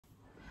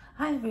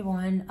Hi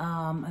everyone,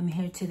 I'm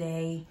here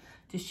today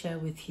to share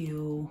with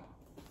you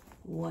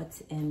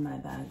what's in my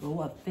bag or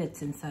what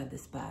fits inside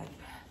this bag.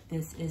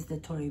 This is the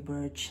Tory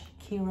Burch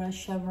Kira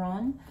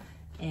Chevron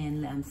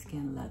in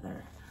lambskin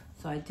leather.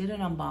 So I did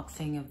an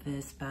unboxing of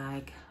this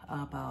bag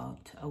about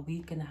a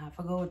week and a half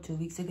ago or 2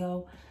 weeks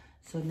ago.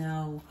 So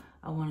now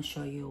I want to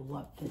show you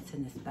what fits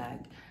in this bag.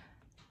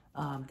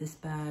 This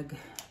bag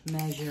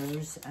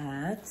measures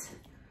at,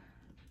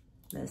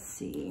 let's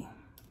see,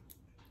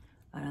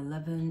 at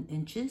 11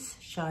 inches,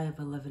 shy of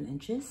 11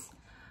 inches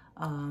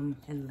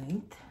in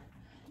length.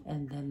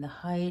 And then the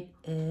height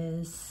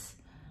is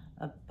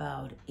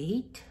about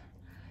 8.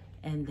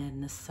 And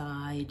then the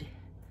side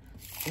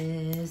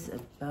is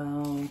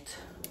about,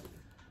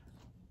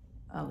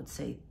 I would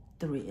say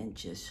 3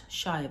 inches,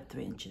 shy of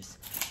 3 inches.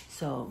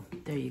 So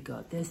there you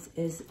go. This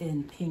is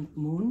in Pink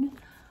Moon.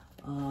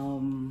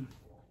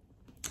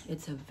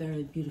 It's a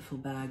very beautiful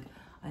bag.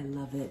 I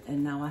love it.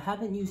 And now I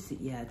haven't used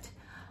it yet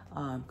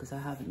because I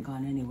haven't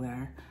gone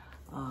anywhere.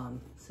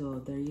 So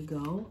there you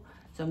go.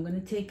 So I'm gonna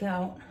take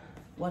out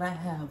what I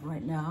have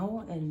right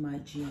now in my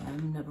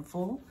GM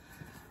Neverfull,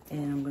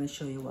 and I'm gonna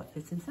show you what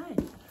fits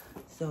inside.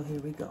 So here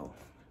we go.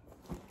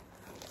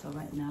 So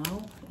right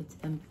now it's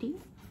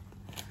empty.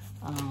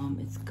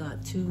 It's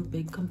got 2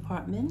 big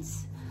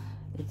compartments.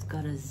 It's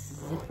got a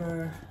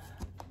zipper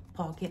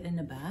pocket in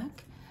the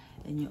back,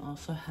 and you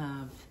also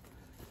have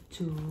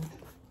 2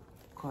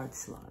 card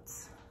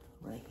slots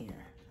right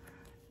here.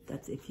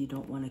 That's if you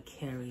don't want to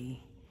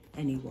carry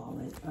any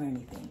wallet or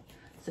anything.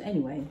 So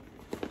anyway,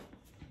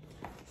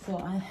 so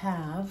I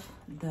have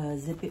the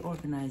zippy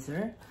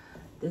organizer.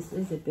 This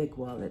is a big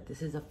wallet.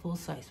 This is a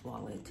full-size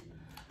wallet.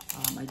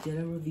 I did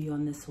a review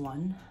on this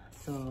one.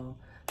 So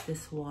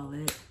this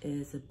wallet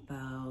is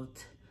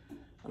about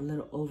a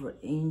little over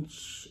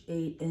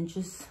 8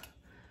 inches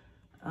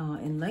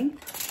in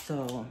length.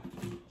 So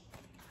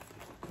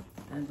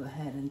I'll go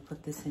ahead and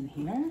put this in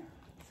here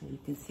so you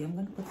can see. I'm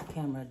going to put the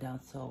camera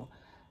down so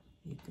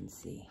you can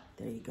see.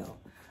 There you go.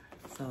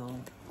 So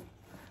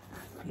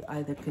you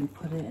either can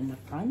put it in the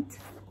front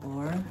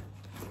or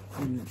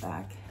in the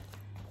back.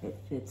 It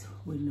fits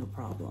with no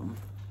problem.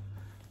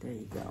 There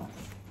you go.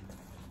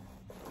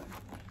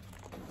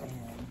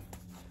 And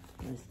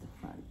there's the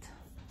front.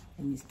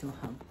 And you still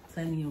have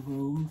plenty of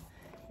room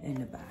in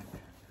the back.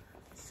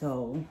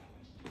 So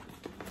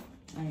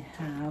I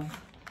have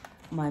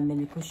my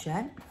mini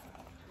pochette,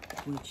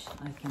 which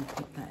I can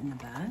put that in the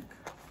back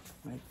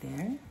right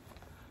there.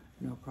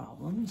 No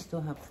problem. You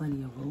still have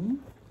plenty of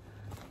room.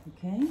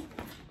 Okay.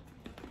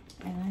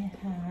 And I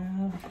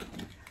have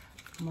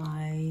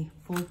my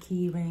full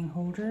key ring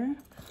holder,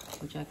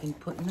 which I can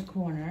put in the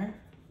corner.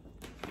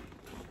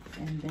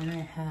 And then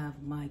I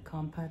have my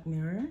compact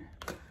mirror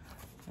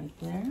right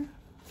there.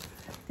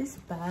 This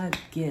bag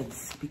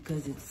gives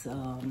because it's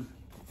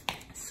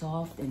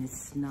soft and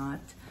it's not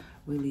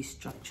really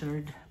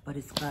structured, but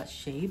it's got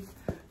shape.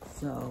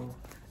 So,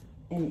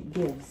 and it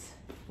gives,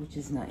 which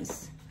is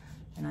nice.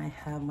 And I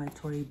have my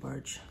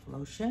TORYBURCH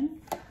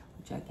lotion,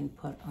 which I can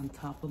put on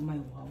top of my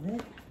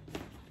wallet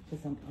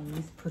because I'm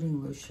always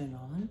putting lotion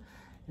on.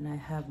 And I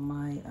have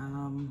my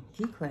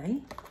key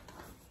clay,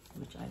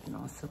 which I can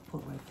also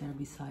put right there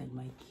beside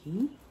my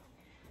key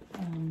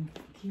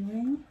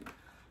ring.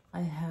 I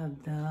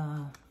have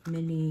the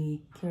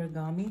mini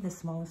kirigami, the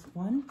smallest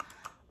one,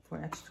 for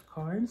extra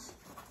cards.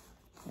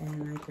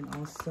 And I can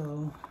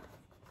also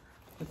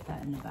put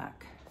that in the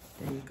back.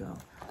 There you go.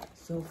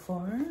 So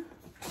far,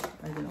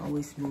 I can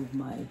always move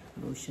my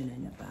lotion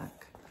in the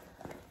back.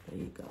 There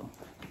you go.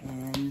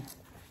 And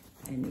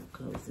it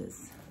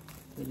closes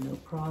with no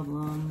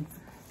problem.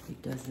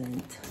 It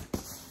doesn't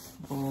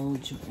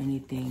bulge or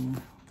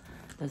anything.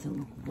 Doesn't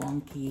look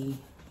wonky.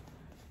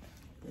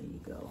 There you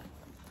go.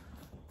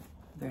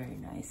 Very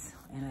nice.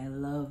 And I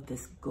love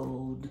this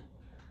gold,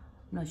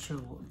 I'm not sure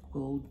what,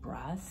 gold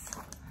brass.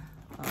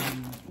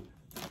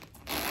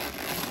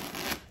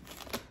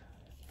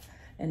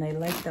 And I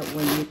like that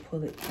when you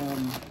pull it,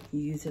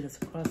 you use it as a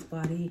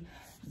crossbody,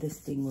 this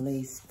thing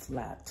lays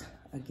flat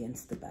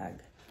against the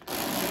bag.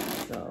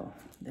 So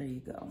there you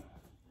go.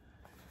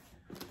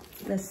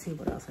 Let's see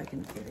what else I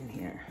can fit in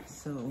here.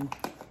 So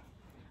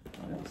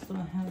what else do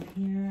I have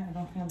here? I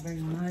don't have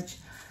very much.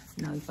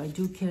 Now, if I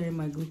do carry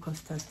my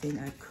glucose testing,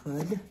 I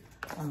could,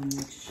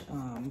 which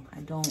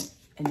I don't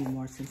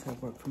anymore since I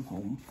work from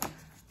home.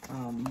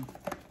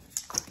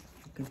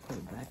 You can put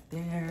it back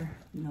there,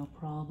 no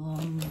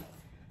problem.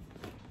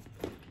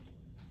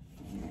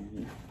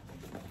 And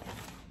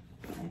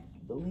I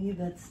believe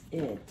that's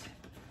it.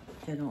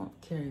 I don't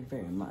carry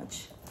very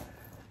much.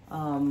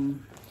 I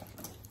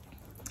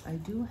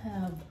do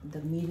have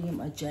the medium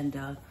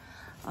agenda.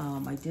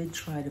 I did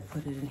try to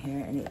put it in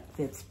here and it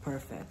fits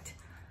perfect.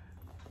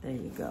 There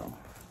you go.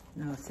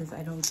 Now, since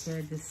I don't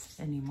carry this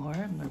anymore,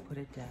 I'm gonna put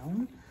it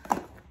down.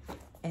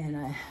 And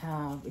I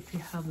have, if you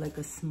have like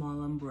a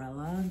small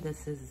umbrella,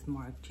 this is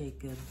Marc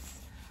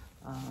Jacobs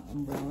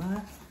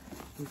umbrella.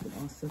 You can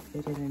also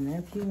fit it in there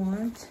if you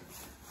want.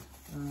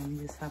 You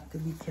just have to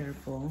be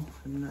careful.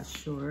 I'm not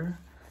sure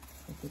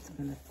if it's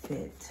gonna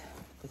fit.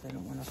 because I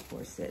don't want to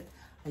force it.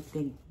 I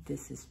think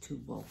this is too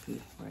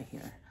bulky right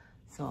here,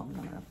 so I'm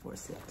not gonna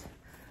force it.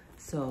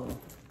 So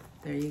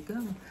there you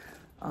go.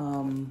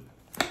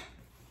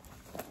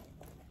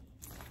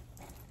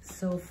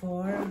 So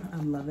far,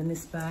 I'm loving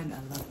this bag. I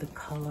love the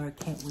color.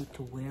 Can't wait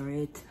to wear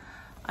it.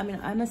 I mean,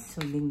 I'm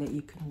assuming that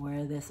you can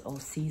wear this all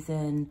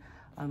season.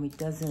 It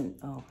doesn't,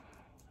 oh,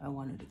 I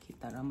wanted to keep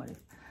that on, but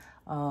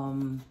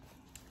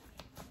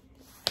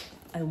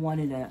I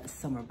wanted a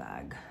summer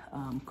bag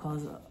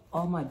because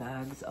all my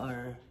bags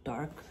are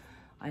dark.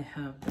 I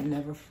have the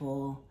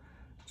Neverfull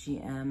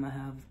GM, I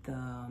have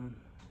the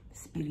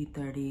Speedy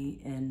 30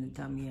 and the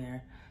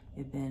Damier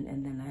Ibn,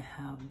 and then I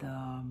have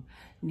the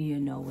Nia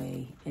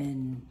Noe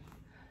in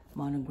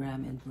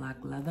monogram in black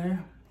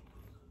leather.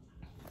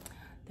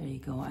 There you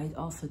go. I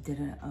also did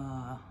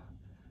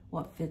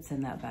what fits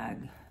in that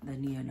bag, the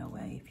Nia Noe.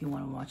 If you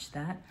want to watch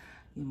that,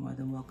 you're more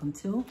than welcome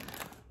to.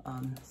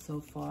 So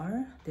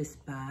far, this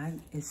bag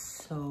is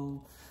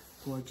so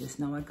gorgeous.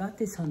 Now, I got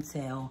this on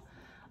sale.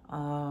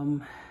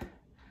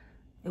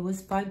 It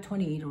was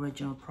 $528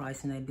 original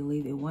price, and I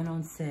believe it went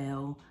on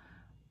sale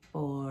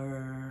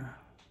for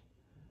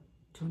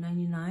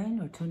 $299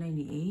 or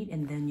 $298,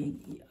 and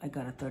then I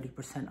got a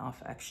 30%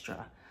 off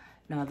extra.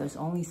 Now, there's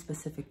only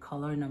specific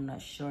color, and I'm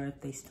not sure if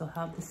they still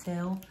have the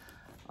sale.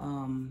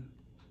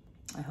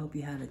 I hope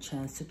you had a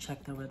chance to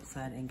check their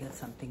website and get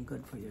something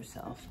good for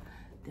yourself.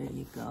 There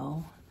you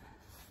go.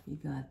 You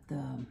got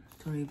the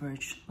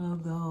TORYBURCH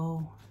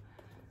logo,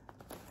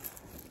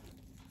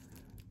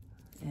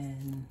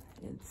 and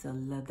it's a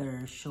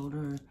leather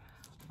shoulder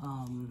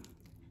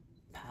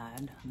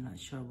pad. I'm not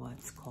sure what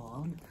it's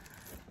called.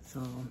 So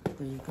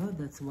there you go.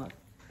 That's what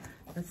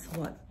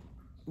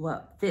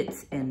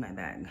fits in my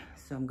bag.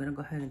 So I'm gonna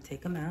go ahead and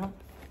take them out,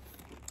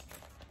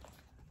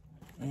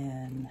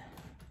 and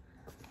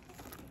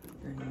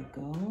there you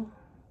go.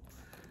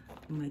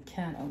 My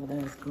cat over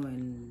there is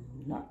going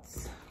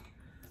nuts.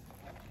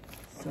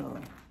 So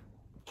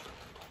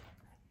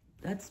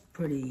that's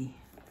pretty.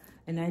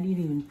 And I didn't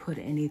even put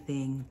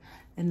anything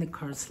in the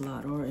car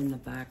slot or in the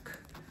back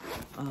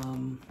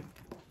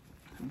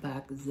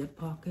zip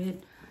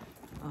pocket.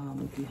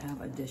 If you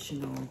have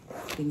additional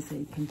things that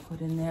you can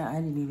put in there. I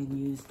didn't even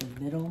use the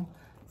middle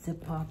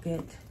zip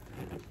pocket.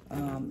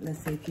 Let's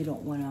say if you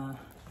don't want to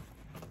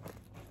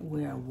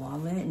wear a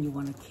wallet and you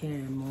want to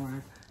carry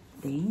more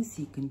things,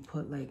 you can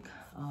put like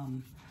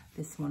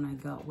this one I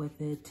got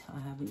with it. I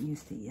haven't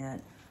used it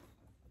yet.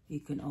 You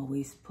can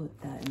always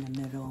put that in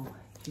the middle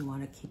if you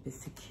want to keep it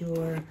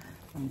secure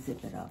and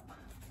zip it up.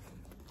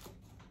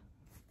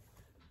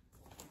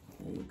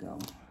 There you go.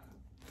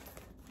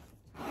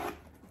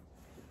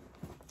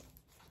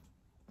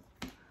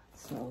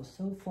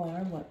 So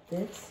far what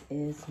fits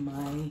is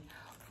my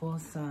full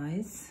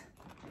size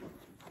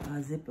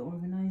zip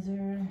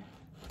organizer,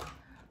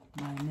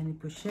 my mini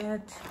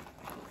pochette,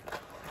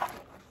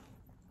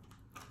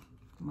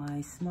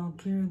 my small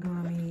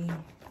kirigami,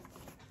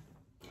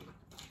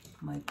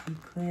 my key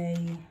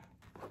clay,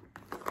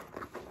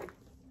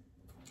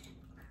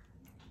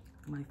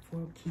 my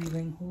 4-key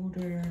ring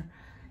holder,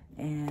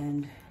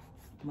 and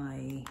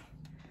my,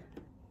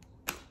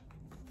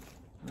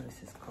 what is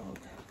this called?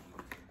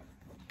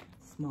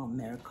 Small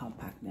mirror,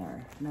 compact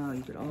mirror. Now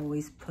you could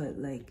always put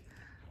like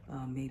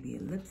maybe a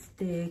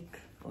lipstick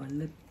or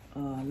lip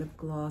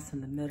gloss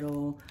in the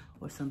middle,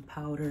 or some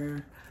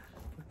powder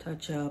or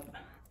touch up,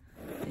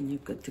 and you're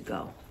good to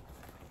go.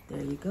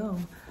 There you go.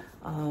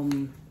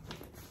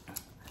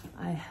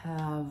 I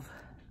have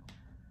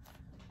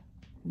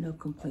no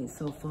complaints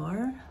so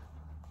far.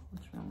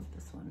 What's wrong with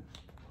this one?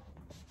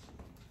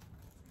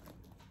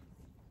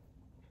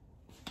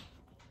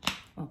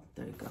 Oh,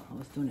 there you go. I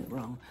was doing it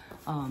wrong.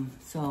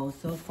 So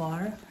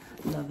far,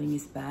 loving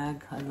this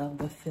bag. I love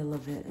the feel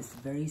of it. It's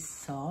very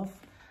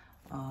soft,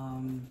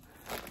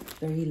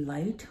 very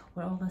light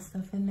with all the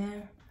stuff in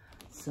there.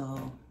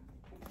 So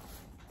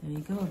there you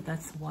go.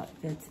 That's what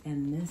fits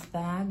in this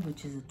bag,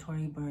 which is a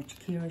TORYBURCH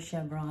Kira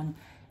Chevron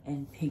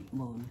and Pink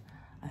Moon.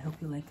 I hope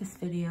you like this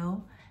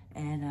video,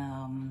 and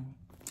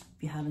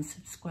if you haven't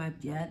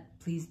subscribed yet,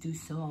 please do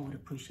so. I would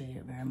appreciate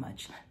it very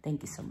much.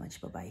 Thank you so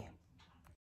much. Bye-bye.